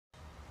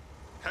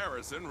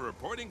Harrison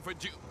reporting for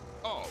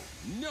Oh,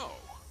 no!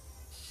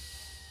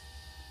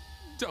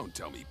 Don't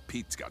tell me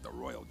Pete's got the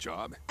royal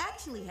job.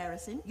 Actually,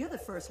 Harrison, you're the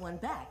first one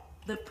back.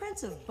 The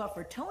Prince of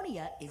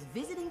Buffertonia is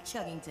visiting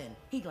Chuggington.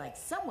 He'd like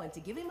someone to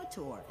give him a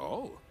tour.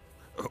 Oh.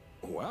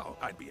 Well,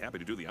 I'd be happy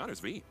to do the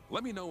honors, V.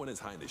 Let me know when His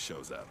Highness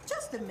shows up.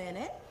 Just a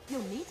minute.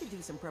 You'll need to do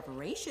some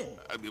preparation.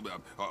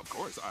 Of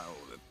course, I'll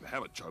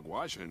have a chug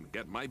wash and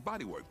get my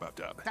bodywork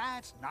buffed up.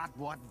 That's not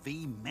what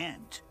V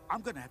meant.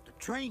 I'm gonna have to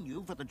train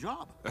you for the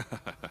job.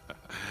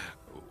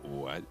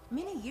 What?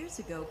 Many years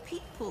ago,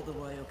 Pete pulled the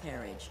royal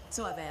carriage,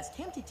 so I've asked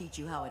him to teach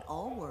you how it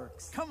all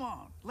works. Come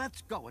on,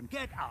 let's go and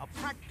get our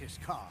practice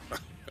car.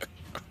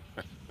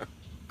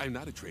 I'm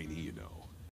not a trainee, you know.